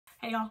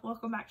Hey y'all,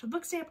 welcome back to the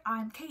Book Stamp.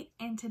 I'm Kate,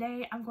 and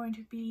today I'm going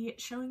to be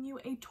showing you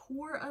a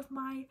tour of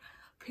my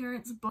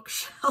parents'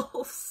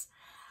 bookshelves.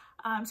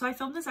 So I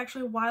filmed this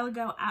actually a while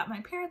ago at my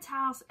parents'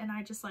 house, and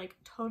I just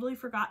totally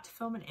forgot to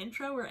film an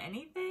intro or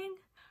anything.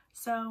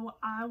 So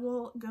I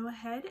will go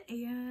ahead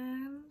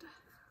and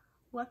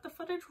let the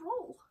footage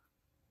roll.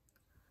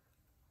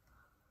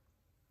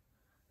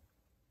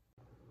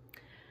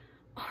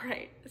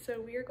 Alright, so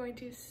we are going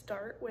to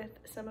start with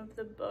some of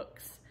the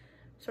books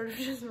sort of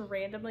just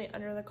randomly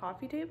under the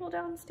coffee table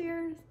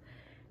downstairs,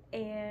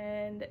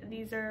 and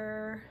these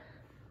are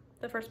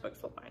the first books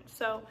we'll find.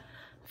 So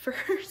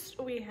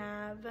first we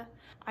have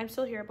I'm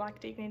Still Here, Black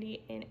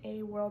Dignity in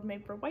a World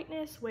Made for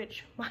Whiteness,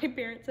 which my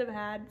parents have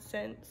had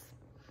since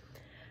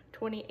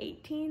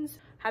 2018.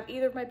 Have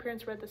either of my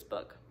parents read this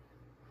book?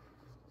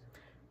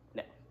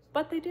 No,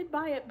 but they did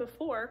buy it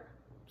before,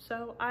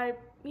 so I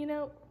don't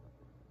know,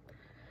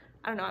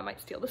 I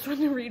might steal this one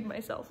to read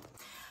myself.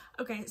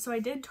 Okay, so I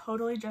did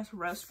totally just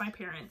roast my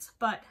parents,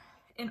 but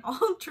in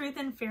all truth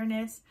and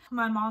fairness,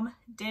 my mom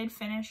did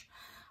finish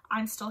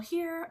I'm Still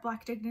Here,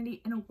 Black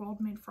Dignity in a World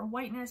Made for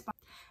Whiteness,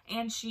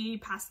 and she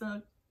passed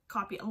the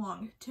copy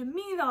along to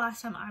me the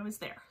last time I was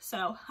there.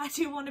 So I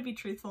do want to be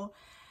truthful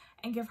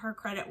and give her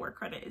credit where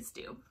credit is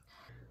due.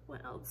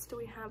 What else do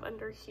we have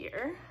under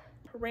here?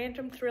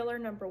 Random Thriller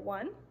number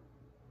 1,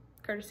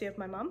 courtesy of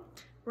my mom.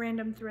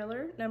 Random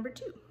Thriller number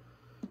 2.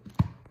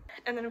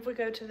 And then if we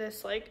go to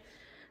this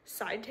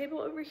side table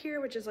over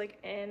here, which is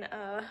in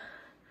a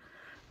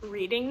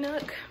reading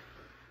nook,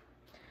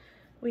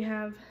 we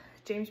have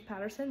James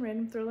Patterson,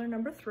 Random Thriller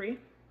number 3,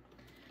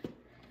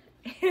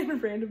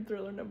 and Random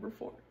Thriller number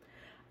 4.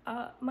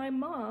 My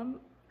mom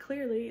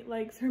clearly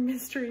likes her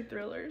mystery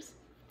thrillers.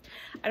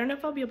 I don't know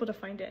if I'll be able to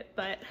find it,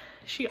 but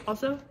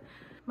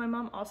my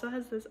mom also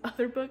has this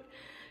other book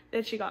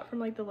that she got from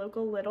the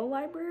local Little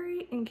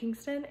library in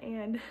Kingston,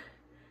 and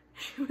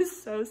she was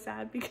so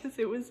sad because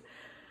it was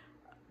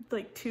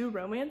 2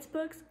 romance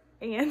books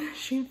and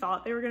she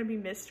thought they were going to be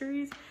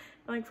mysteries.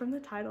 And from the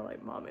title,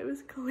 Mom, it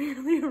was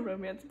clearly a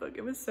romance book.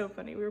 It was so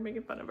funny. We were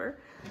making fun of her.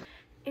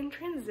 In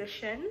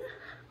transition,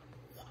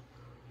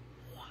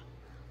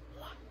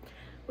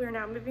 we are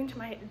now moving to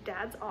my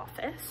dad's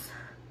office.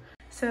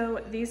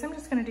 So these I'm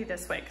just going to do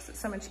this way because it's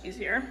so much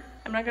easier.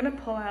 I'm not going to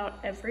pull out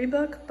every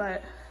book,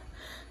 but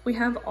we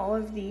have all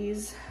of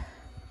these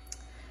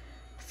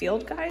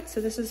field guides. So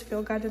this is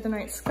Field Guide to the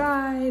Night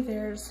Sky.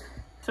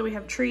 So we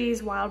have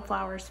trees,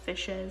 wildflowers,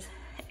 fishes,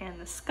 and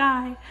the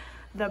sky.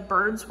 The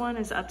birds one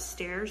is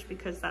upstairs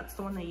because that's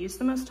the one they use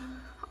the most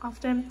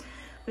often.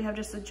 We have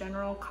just a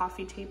general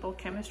coffee table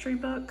chemistry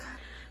book.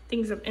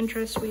 Things of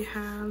interest, we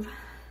have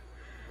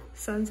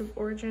Sons of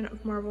Origin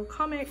of Marvel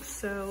Comics.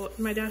 So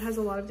my dad has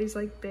a lot of these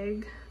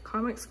big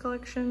comics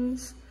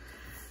collections.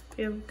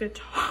 We have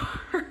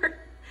Guitar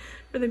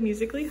for the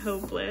Musically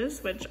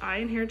Hopeless, which I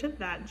inherited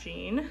that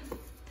gene.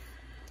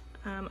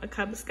 A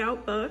Cub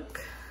Scout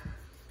book.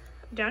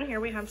 Down here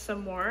we have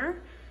some more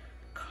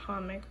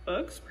comic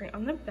books, print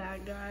on the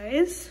bad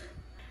guys.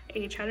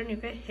 A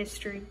Chattanooga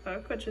history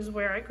book, which is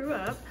where I grew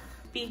up.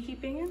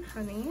 Beekeeping and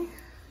Honey.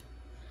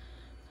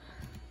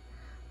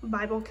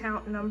 Bible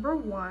Count number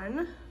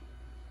 1.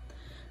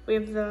 We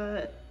have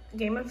the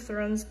Game of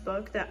Thrones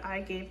book that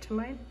I gave to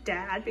my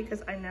dad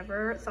because I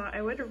never thought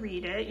I would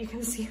read it. You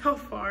can see how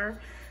far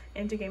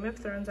into Game of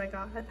Thrones I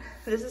got.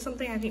 This is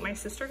something I think my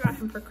sister got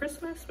him for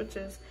Christmas, which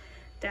is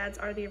Dads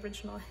Are the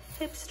Original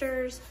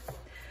Hipsters.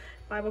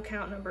 Bible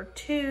Count number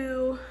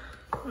 2.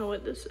 I don't know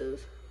what this is.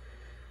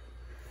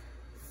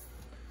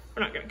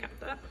 We're not gonna count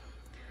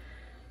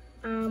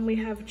that. We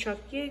have Chuck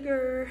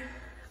Yeager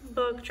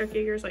book. Chuck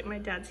Yeager is my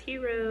dad's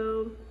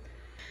hero.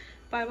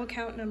 Bible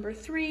Count number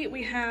 3.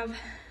 We have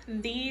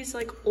these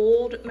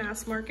old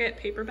mass market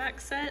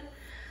paperback set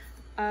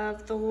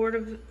of The Lord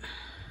of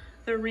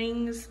the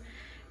Rings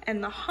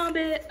and The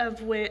Hobbit,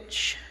 of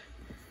which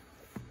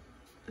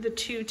the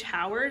 2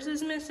 Towers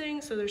is missing.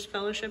 So there's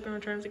Fellowship and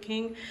Return of the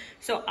King.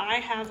 So I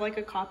have a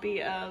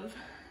copy of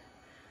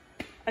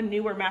a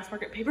newer mass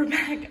market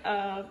paperback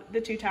of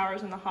the 2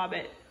 Towers and The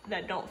Hobbit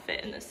that don't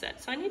fit in this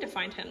set. So I need to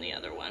find him the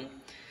other one.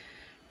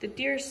 The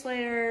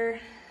Deerslayer,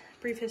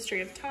 Brief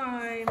History of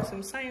Time,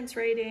 some science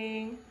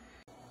rating.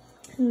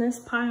 In this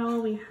pile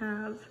we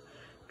have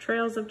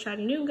Trails of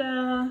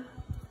Chattanooga,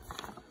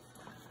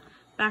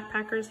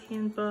 Backpacker's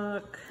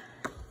Handbook,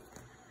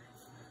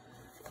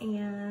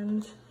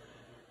 and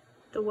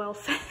The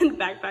Well-Fed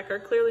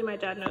Backpacker. Clearly my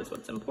dad knows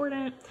what's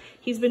important.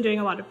 He's been doing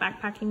a lot of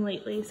backpacking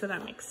lately, so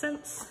that makes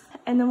sense.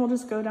 And then we'll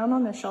just go down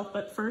on this shelf,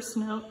 but first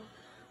note,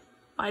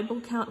 Bible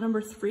Count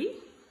number 3.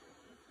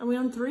 Are we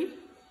on 3?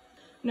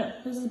 No,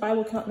 this is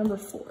Bible Count number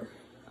 4.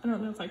 I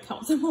don't know if I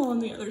count them all on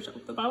the other shelf,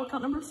 but Bible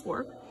Count number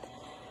 4.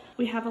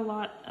 We have a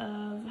lot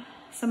of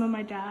some of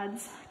my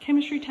dad's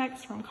chemistry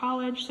texts from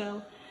college.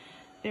 So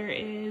there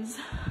is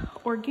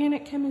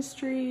organic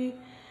chemistry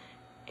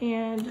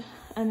and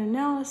an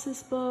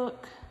analysis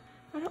book.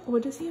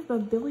 What does he have, a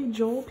Billy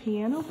Joel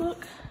piano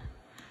book?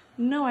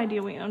 No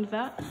idea we owned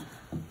that.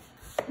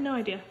 No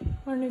idea.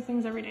 Learn new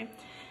things every day.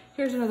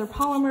 Here's another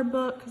polymer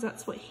book because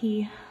that's what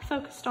he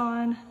focused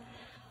on.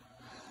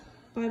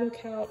 Bible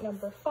count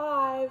number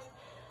 5.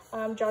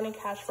 Johnny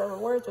Cash Forever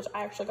Words, which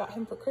I actually got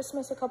him for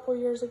Christmas a couple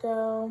years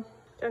ago.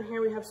 Down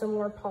here we have some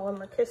more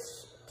polymer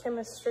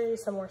chemistry,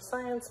 some more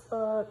science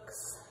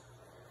books.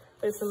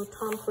 There's some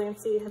Tom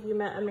Clancy, Have You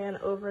Met a Man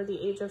Over the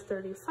Age of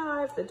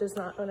 35 that does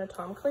not own a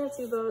Tom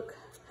Clancy book.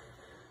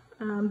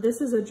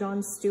 This is a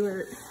Jon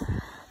Stewart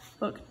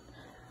book,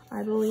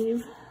 I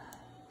believe.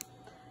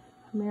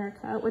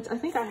 America, which I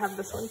think I have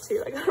this one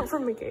too. I got it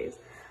from McKay's.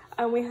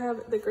 We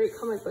have the Great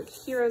Comic Book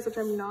Heroes, which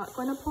I'm not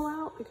going to pull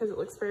out because it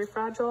looks very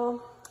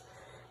fragile.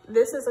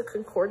 This is a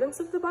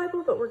concordance of the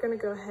Bible, but we're going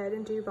to go ahead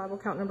and do Bible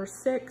count number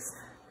 6.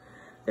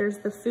 There's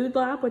the Food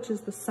Lab, which is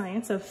the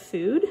science of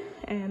food,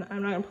 and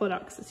I'm not going to pull it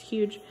out because it's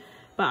huge,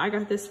 but I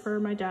got this for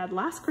my dad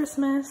last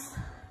Christmas.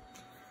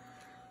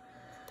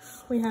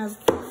 We have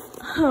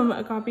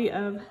a copy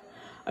of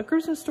A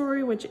Christmas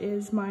Story, which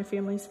is my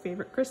family's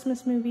favorite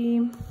Christmas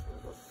movie.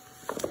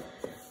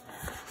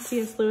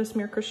 C.S. Lewis,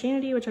 Mere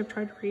Christianity, which I've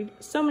tried to read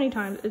so many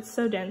times. It's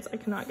so dense, I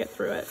cannot get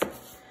through it.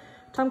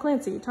 Tom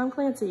Clancy,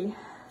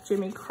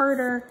 Jimmy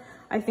Carter.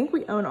 I think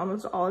we own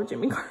almost all of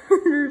Jimmy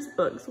Carter's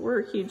books.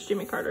 We're huge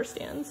Jimmy Carter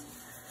stans.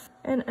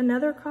 And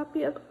another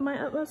copy of My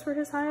Utmost for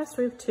His Highest.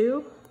 We have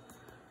 2.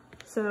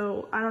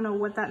 So I don't know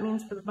what that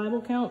means for the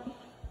Bible count.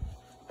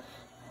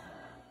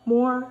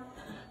 More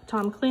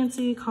Tom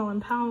Clancy,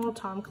 Colin Powell,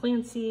 Tom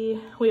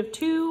Clancy. We have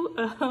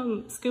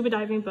 2 scuba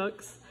diving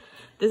books.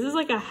 This is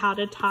like a how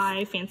to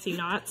tie fancy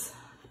knots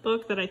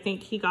book that I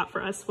think he got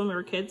for us when we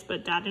were kids,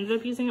 but Dad ended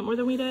up using it more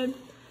than we did.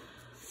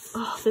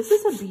 Oh, this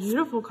is a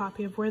beautiful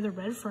copy of Where the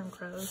Red Fern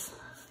Grows.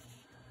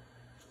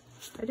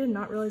 I did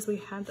not realize we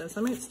had this. I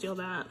might steal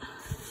that.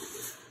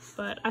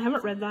 But I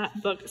haven't read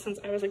that book since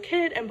I was a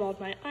kid and bawled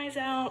my eyes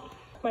out.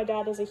 My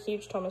dad is a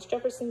huge Thomas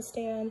Jefferson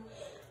stan,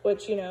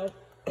 which, you know,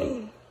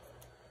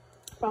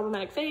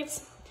 problematic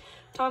faves.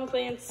 Tom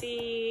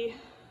Clancy,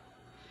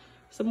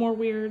 some more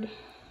weird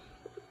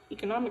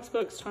economics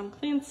books, Tom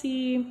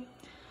Clancy,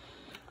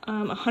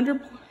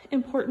 100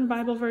 important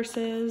Bible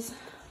verses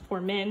for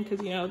men, because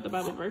you know the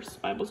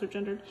Bibles are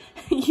gendered.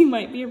 You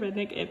might be a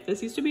redneck if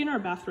this used to be in our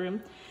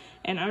bathroom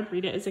and I would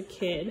read it as a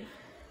kid,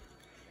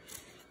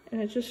 and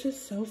it's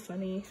just so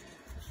funny,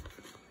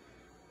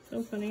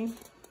 so funny.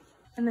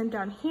 And then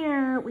down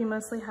here we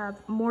mostly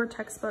have more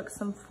textbooks,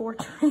 some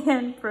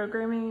Fortran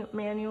programming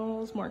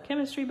manuals, more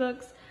chemistry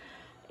books,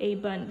 a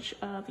bunch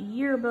of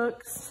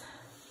yearbooks,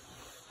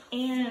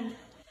 and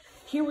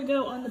here we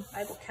go on the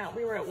Bible count.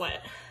 We were at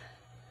what?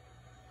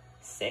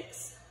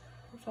 6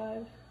 or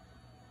 5?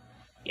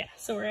 Yeah,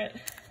 so we're at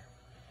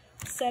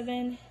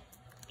 7,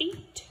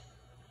 8.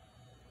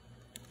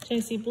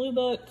 Tennessee Blue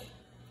Book,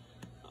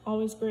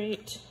 always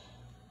great.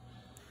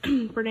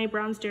 Brene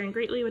Brown's Daring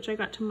Greatly, which I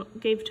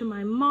gave to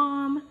my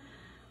mom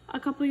a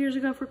couple years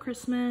ago for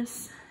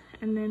Christmas.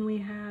 And then we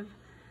have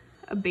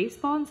a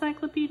baseball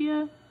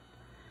encyclopedia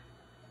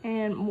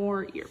and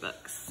more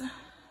yearbooks.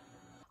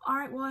 All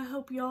right, well, I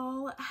hope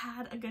y'all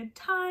had a good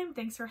time.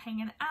 Thanks for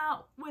hanging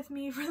out with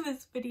me for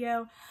this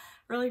video.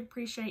 Really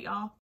appreciate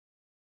y'all.